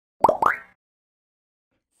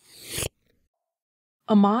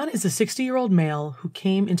Aman is a 60-year-old male who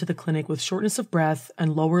came into the clinic with shortness of breath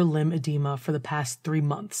and lower limb edema for the past 3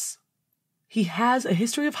 months. He has a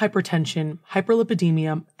history of hypertension,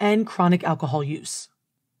 hyperlipidemia, and chronic alcohol use.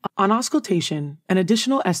 On auscultation, an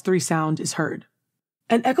additional S3 sound is heard.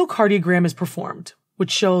 An echocardiogram is performed,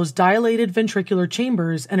 which shows dilated ventricular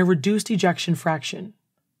chambers and a reduced ejection fraction.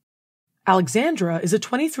 Alexandra is a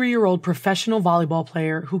 23-year-old professional volleyball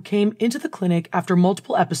player who came into the clinic after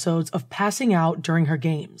multiple episodes of passing out during her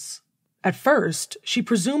games. At first, she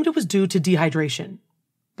presumed it was due to dehydration,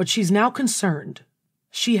 but she's now concerned.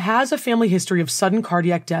 She has a family history of sudden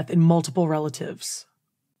cardiac death in multiple relatives.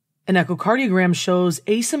 An echocardiogram shows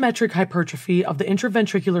asymmetric hypertrophy of the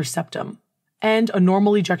intraventricular septum and a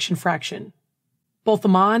normal ejection fraction. Both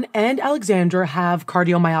Aman and Alexandra have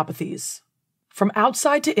cardiomyopathies. From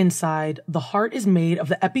outside to inside, the heart is made of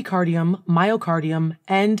the epicardium, myocardium,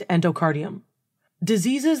 and endocardium.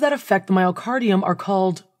 Diseases that affect the myocardium are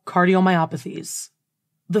called cardiomyopathies.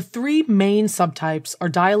 The 3 main subtypes are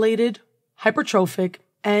dilated, hypertrophic,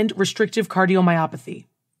 and restrictive cardiomyopathy.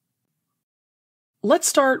 Let's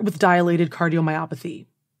start with dilated cardiomyopathy,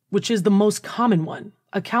 which is the most common one,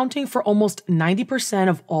 accounting for almost 90%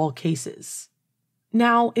 of all cases.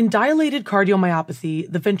 Now, in dilated cardiomyopathy,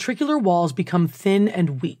 the ventricular walls become thin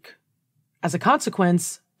and weak. As a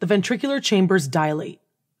consequence, the ventricular chambers dilate.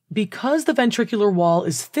 Because the ventricular wall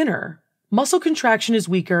is thinner, muscle contraction is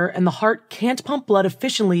weaker and the heart can't pump blood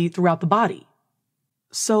efficiently throughout the body.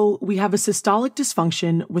 So we have a systolic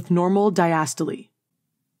dysfunction with normal diastole.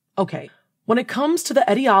 Okay, when it comes to the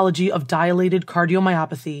etiology of dilated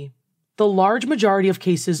cardiomyopathy, the large majority of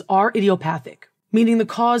cases are idiopathic, meaning the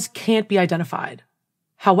cause can't be identified.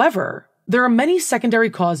 However, there are many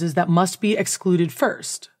secondary causes that must be excluded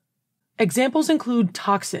first. Examples include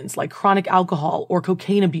toxins like chronic alcohol or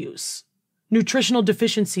cocaine abuse, nutritional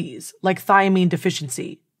deficiencies like thiamine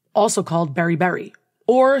deficiency, also called beriberi,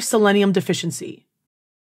 or selenium deficiency.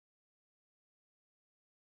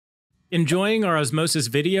 Enjoying our Osmosis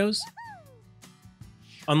videos?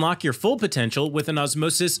 Unlock your full potential with an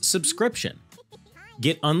Osmosis subscription.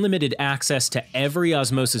 Get unlimited access to every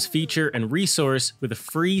Osmosis feature and resource with a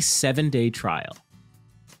free 7-day trial.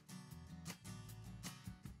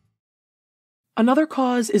 Another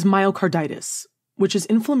cause is myocarditis, which is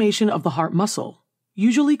inflammation of the heart muscle,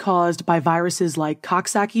 usually caused by viruses like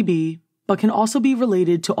Coxsackie-B, but can also be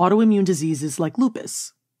related to autoimmune diseases like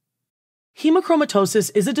lupus. Hemochromatosis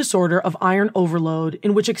is a disorder of iron overload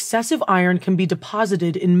in which excessive iron can be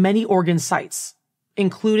deposited in many organ sites,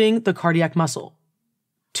 including the cardiac muscle.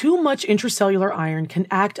 Too much intracellular iron can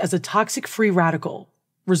act as a toxic free radical,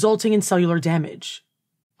 resulting in cellular damage.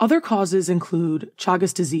 Other causes include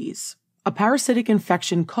Chagas disease, a parasitic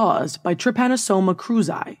infection caused by Trypanosoma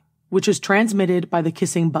cruzi, which is transmitted by the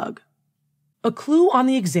kissing bug. A clue on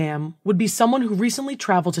the exam would be someone who recently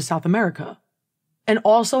traveled to South America and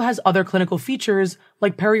also has other clinical features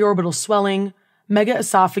like periorbital swelling,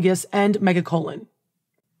 megaesophagus, and megacolon.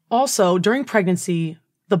 Also, during pregnancy,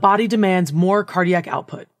 the body demands more cardiac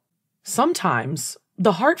output. Sometimes,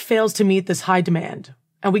 the heart fails to meet this high demand,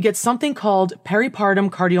 and we get something called peripartum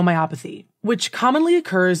cardiomyopathy, which commonly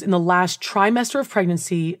occurs in the last trimester of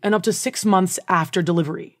pregnancy and up to 6 months after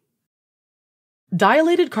delivery.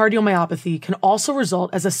 Dilated cardiomyopathy can also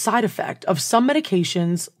result as a side effect of some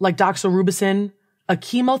medications like doxorubicin, a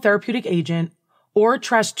chemotherapeutic agent, or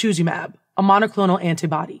trastuzumab, a monoclonal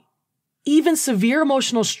antibody. Even severe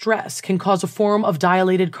emotional stress can cause a form of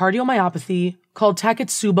dilated cardiomyopathy called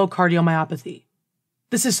Takotsubo cardiomyopathy.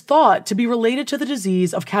 This is thought to be related to the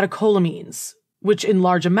disease of catecholamines, which in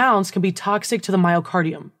large amounts can be toxic to the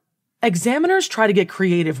myocardium. Examiners try to get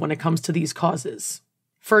creative when it comes to these causes.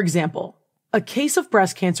 For example, a case of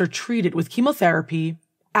breast cancer treated with chemotherapy,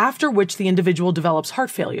 after which the individual develops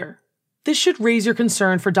heart failure. This should raise your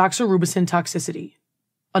concern for doxorubicin toxicity.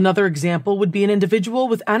 Another example would be an individual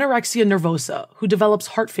with anorexia nervosa who develops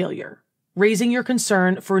heart failure, raising your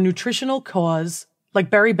concern for a nutritional cause like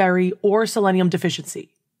beriberi or selenium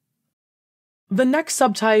deficiency. The next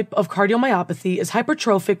subtype of cardiomyopathy is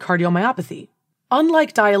hypertrophic cardiomyopathy.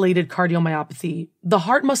 Unlike dilated cardiomyopathy, the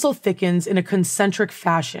heart muscle thickens in a concentric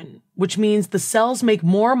fashion, which means the cells make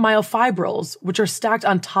more myofibrils, which are stacked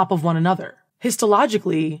on top of one another.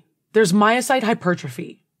 Histologically, there's myocyte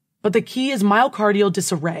hypertrophy, but the key is myocardial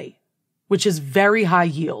disarray, which is very high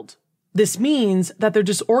yield. This means that they're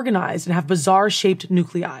disorganized and have bizarre-shaped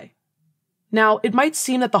nuclei. Now, it might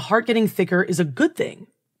seem that the heart getting thicker is a good thing,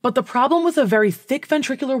 but the problem with a very thick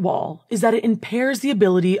ventricular wall is that it impairs the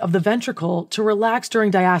ability of the ventricle to relax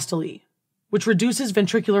during diastole, which reduces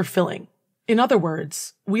ventricular filling. In other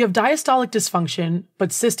words, we have diastolic dysfunction,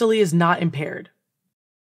 but systole is not impaired.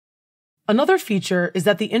 Another feature is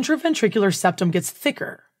that the intraventricular septum gets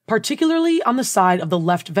thicker, particularly on the side of the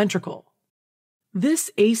left ventricle.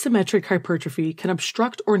 This asymmetric hypertrophy can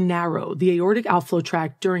obstruct or narrow the aortic outflow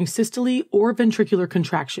tract during systole or ventricular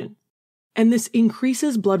contraction, and this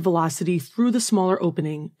increases blood velocity through the smaller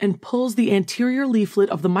opening and pulls the anterior leaflet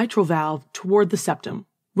of the mitral valve toward the septum,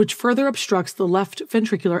 which further obstructs the left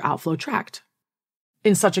ventricular outflow tract.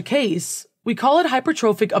 In such a case, we call it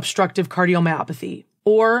hypertrophic obstructive cardiomyopathy,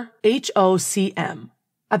 or HOCM.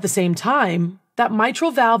 At the same time, that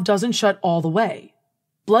mitral valve doesn't shut all the way.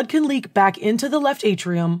 Blood can leak back into the left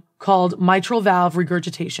atrium, called mitral valve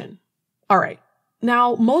regurgitation. Alright,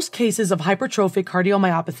 now most cases of hypertrophic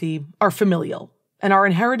cardiomyopathy are familial and are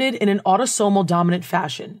inherited in an autosomal dominant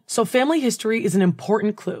fashion, so family history is an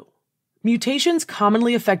important clue. Mutations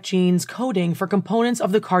commonly affect genes coding for components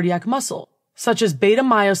of the cardiac muscle, such as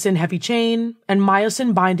beta-myosin heavy chain and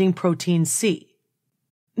myosin-binding protein C.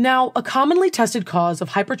 Now, a commonly tested cause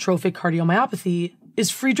of hypertrophic cardiomyopathy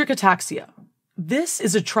is Friedreich ataxia. This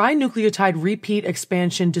is a trinucleotide repeat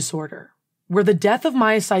expansion disorder, where the death of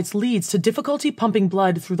myocytes leads to difficulty pumping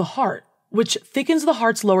blood through the heart, which thickens the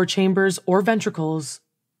heart's lower chambers or ventricles,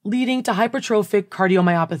 leading to hypertrophic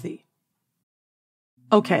cardiomyopathy.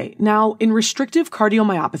 Okay, now in restrictive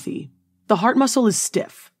cardiomyopathy, the heart muscle is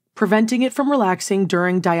stiff, preventing it from relaxing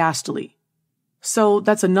during diastole. So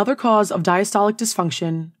that's another cause of diastolic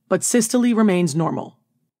dysfunction, but systole remains normal.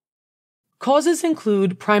 Causes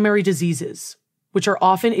include primary diseases, which are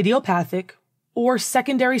often idiopathic, or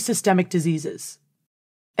secondary systemic diseases.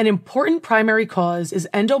 An important primary cause is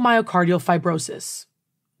endomyocardial fibrosis,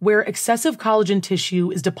 where excessive collagen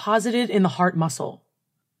tissue is deposited in the heart muscle.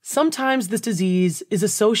 Sometimes this disease is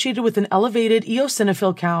associated with an elevated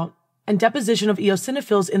eosinophil count and deposition of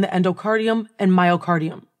eosinophils in the endocardium and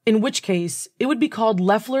myocardium, in which case it would be called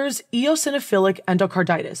Leffler's eosinophilic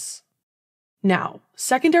endocarditis. Now,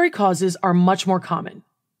 secondary causes are much more common,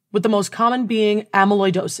 with the most common being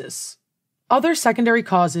amyloidosis. Other secondary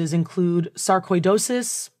causes include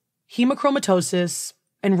sarcoidosis, hemochromatosis,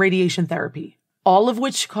 and radiation therapy, all of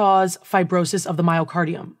which cause fibrosis of the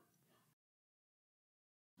myocardium.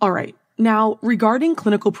 Alright, now regarding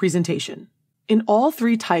clinical presentation. In all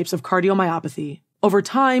three types of cardiomyopathy, over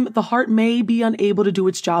time, the heart may be unable to do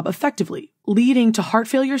its job effectively, leading to heart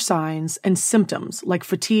failure signs and symptoms like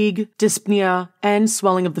fatigue, dyspnea, and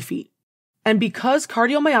swelling of the feet. And because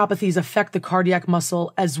cardiomyopathies affect the cardiac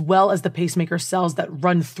muscle as well as the pacemaker cells that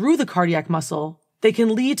run through the cardiac muscle, they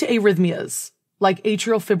can lead to arrhythmias like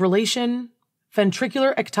atrial fibrillation,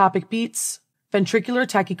 ventricular ectopic beats, ventricular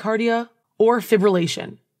tachycardia, or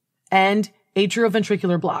fibrillation, and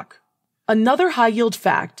atrioventricular block. Another high-yield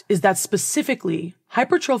fact is that specifically,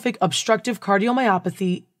 hypertrophic obstructive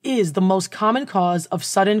cardiomyopathy is the most common cause of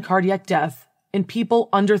sudden cardiac death in people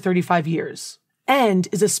under 35 years, and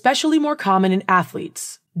is especially more common in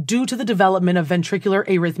athletes due to the development of ventricular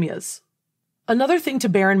arrhythmias. Another thing to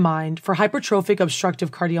bear in mind for hypertrophic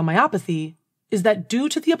obstructive cardiomyopathy is that due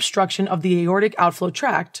to the obstruction of the aortic outflow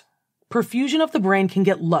tract, perfusion of the brain can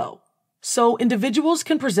get low, so individuals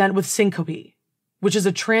can present with syncope, which is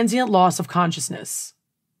a transient loss of consciousness.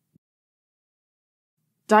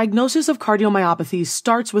 Diagnosis of cardiomyopathy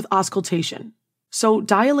starts with auscultation. So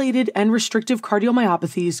dilated and restrictive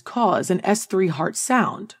cardiomyopathies cause an S3 heart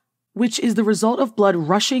sound, which is the result of blood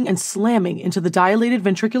rushing and slamming into the dilated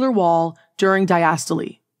ventricular wall during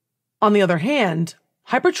diastole. On the other hand,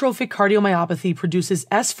 hypertrophic cardiomyopathy produces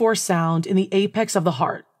S4 sound in the apex of the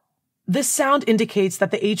heart. This sound indicates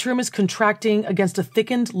that the atrium is contracting against a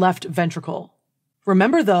thickened left ventricle.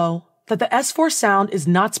 Remember, though, that the S4 sound is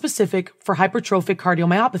not specific for hypertrophic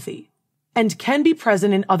cardiomyopathy and can be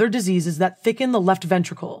present in other diseases that thicken the left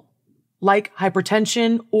ventricle, like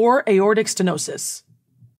hypertension or aortic stenosis.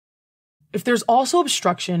 If there's also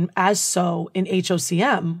obstruction, as so in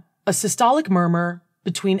HOCM, a systolic murmur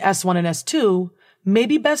between S1 and S2 may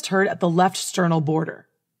be best heard at the left sternal border.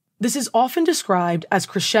 This is often described as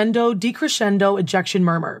crescendo-decrescendo ejection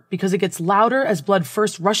murmur because it gets louder as blood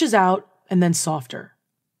first rushes out and then softer.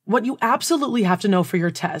 What you absolutely have to know for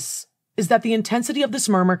your tests is that the intensity of this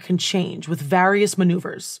murmur can change with various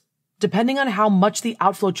maneuvers, depending on how much the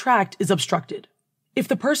outflow tract is obstructed. If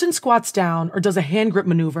the person squats down or does a hand grip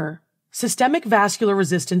maneuver, systemic vascular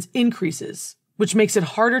resistance increases, which makes it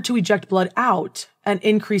harder to eject blood out and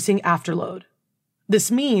increasing afterload. This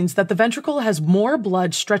means that the ventricle has more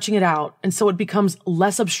blood stretching it out, and so it becomes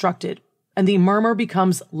less obstructed, and the murmur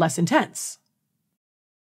becomes less intense.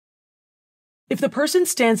 If the person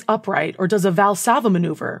stands upright or does a Valsalva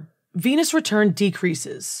maneuver, venous return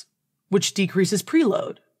decreases, which decreases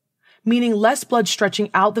preload, meaning less blood stretching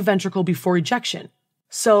out the ventricle before ejection.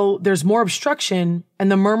 So there's more obstruction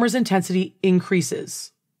and the murmur's intensity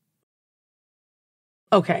increases.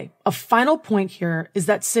 Okay, a final point here is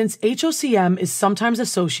that since HOCM is sometimes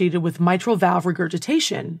associated with mitral valve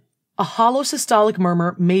regurgitation, a hollow systolic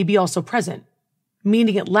murmur may be also present,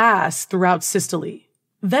 meaning it lasts throughout systole.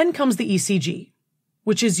 Then comes the ECG,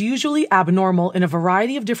 which is usually abnormal in a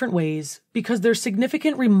variety of different ways because there's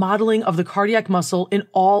significant remodeling of the cardiac muscle in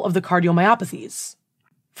all of the cardiomyopathies.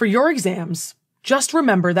 For your exams, just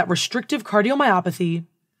remember that restrictive cardiomyopathy,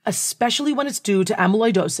 especially when it's due to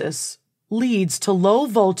amyloidosis, leads to low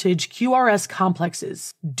voltage QRS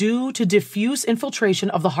complexes due to diffuse infiltration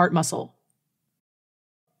of the heart muscle.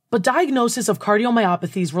 But diagnosis of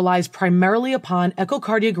cardiomyopathies relies primarily upon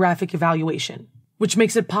echocardiographic evaluation, which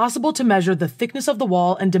makes it possible to measure the thickness of the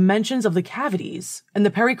wall and dimensions of the cavities and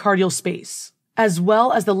the pericardial space, as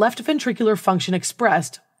well as the left ventricular function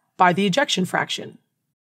expressed by the ejection fraction.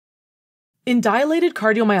 In dilated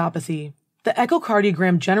cardiomyopathy, the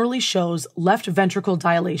echocardiogram generally shows left ventricle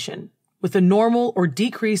dilation, with a normal or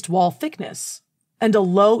decreased wall thickness, and a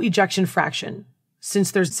low ejection fraction, since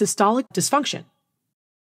there's systolic dysfunction.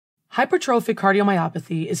 Hypertrophic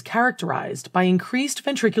cardiomyopathy is characterized by increased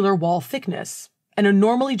ventricular wall thickness and a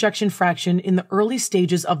normal ejection fraction in the early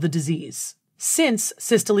stages of the disease, since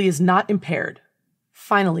systole is not impaired.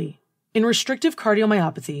 Finally, in restrictive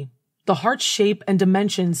cardiomyopathy, the heart's shape and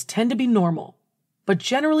dimensions tend to be normal, but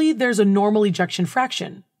generally there's a normal ejection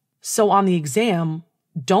fraction. So on the exam,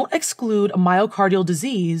 don't exclude a myocardial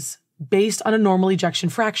disease based on a normal ejection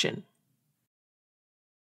fraction.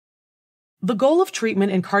 The goal of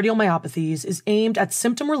treatment in cardiomyopathies is aimed at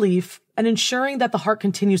symptom relief and ensuring that the heart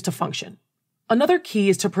continues to function. Another key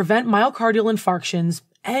is to prevent myocardial infarctions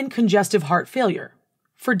and congestive heart failure.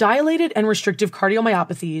 For dilated and restrictive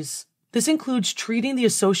cardiomyopathies, this includes treating the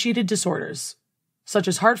associated disorders, such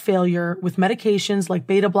as heart failure with medications like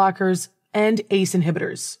beta blockers and ACE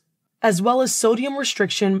inhibitors, as well as sodium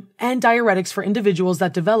restriction and diuretics for individuals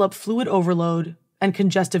that develop fluid overload and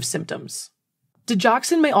congestive symptoms.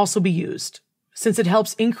 Digoxin may also be used, since it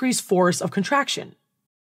helps increase force of contraction.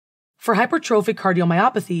 For hypertrophic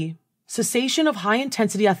cardiomyopathy, cessation of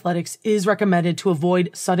high-intensity athletics is recommended to avoid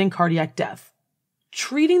sudden cardiac death.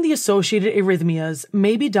 Treating the associated arrhythmias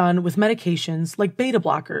may be done with medications like beta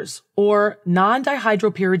blockers or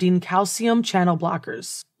non-dihydropyridine calcium channel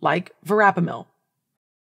blockers, like verapamil.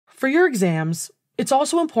 For your exams, it's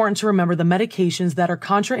also important to remember the medications that are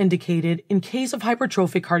contraindicated in case of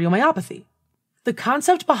hypertrophic cardiomyopathy. The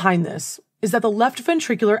concept behind this is that the left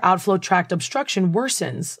ventricular outflow tract obstruction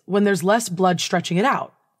worsens when there's less blood stretching it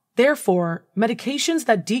out. Therefore, medications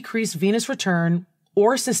that decrease venous return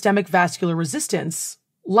or systemic vascular resistance,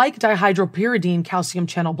 like dihydropyridine calcium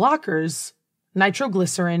channel blockers,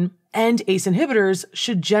 nitroglycerin, and ACE inhibitors,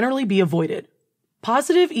 should generally be avoided.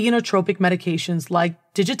 Positive inotropic medications like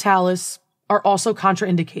digitalis are also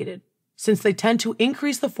contraindicated, since they tend to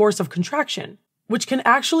increase the force of contraction, which can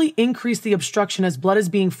actually increase the obstruction as blood is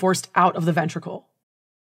being forced out of the ventricle.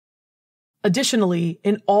 Additionally,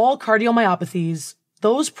 in all cardiomyopathies,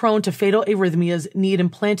 those prone to fatal arrhythmias need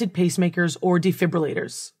implanted pacemakers or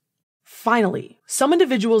defibrillators. Finally, some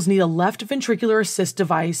individuals need a left ventricular assist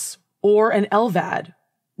device, or an LVAD,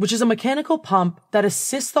 which is a mechanical pump that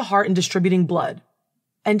assists the heart in distributing blood.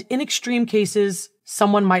 And in extreme cases,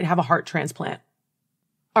 someone might have a heart transplant.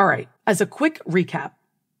 All right, as a quick recap,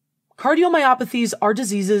 cardiomyopathies are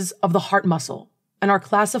diseases of the heart muscle and are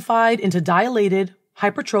classified into dilated,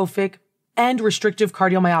 hypertrophic, and restrictive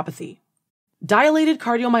cardiomyopathy. Dilated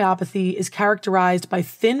cardiomyopathy is characterized by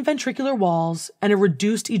thin ventricular walls and a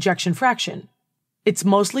reduced ejection fraction. It's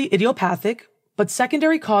mostly idiopathic, but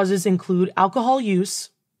secondary causes include alcohol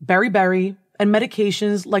use, beriberi, and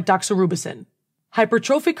medications like doxorubicin.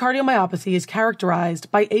 Hypertrophic cardiomyopathy is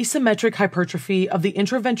characterized by asymmetric hypertrophy of the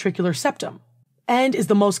intraventricular septum and is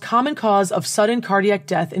the most common cause of sudden cardiac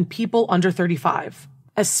death in people under 35,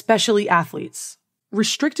 especially athletes.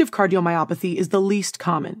 Restrictive cardiomyopathy is the least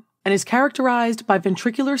common and is characterized by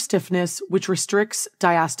ventricular stiffness, which restricts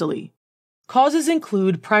diastole. Causes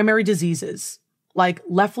include primary diseases, like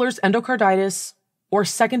Leffler's endocarditis, or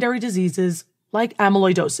secondary diseases, like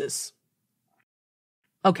amyloidosis.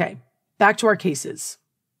 Okay, back to our cases.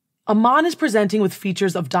 Aman is presenting with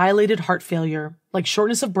features of dilated heart failure, like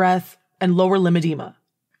shortness of breath and lower limb edema.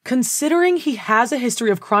 Considering he has a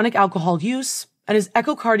history of chronic alcohol use and his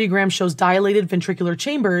echocardiogram shows dilated ventricular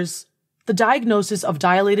chambers, the diagnosis of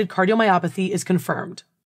dilated cardiomyopathy is confirmed.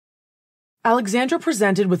 Alexandra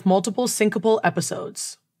presented with multiple syncopal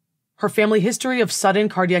episodes. Her family history of sudden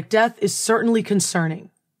cardiac death is certainly concerning.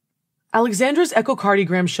 Alexandra's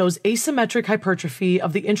echocardiogram shows asymmetric hypertrophy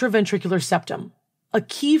of the intraventricular septum, a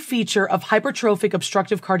key feature of hypertrophic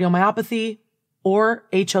obstructive cardiomyopathy, or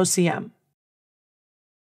HOCM.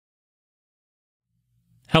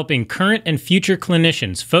 Helping current and future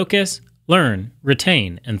clinicians focus, learn,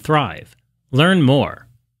 retain, and thrive. Learn more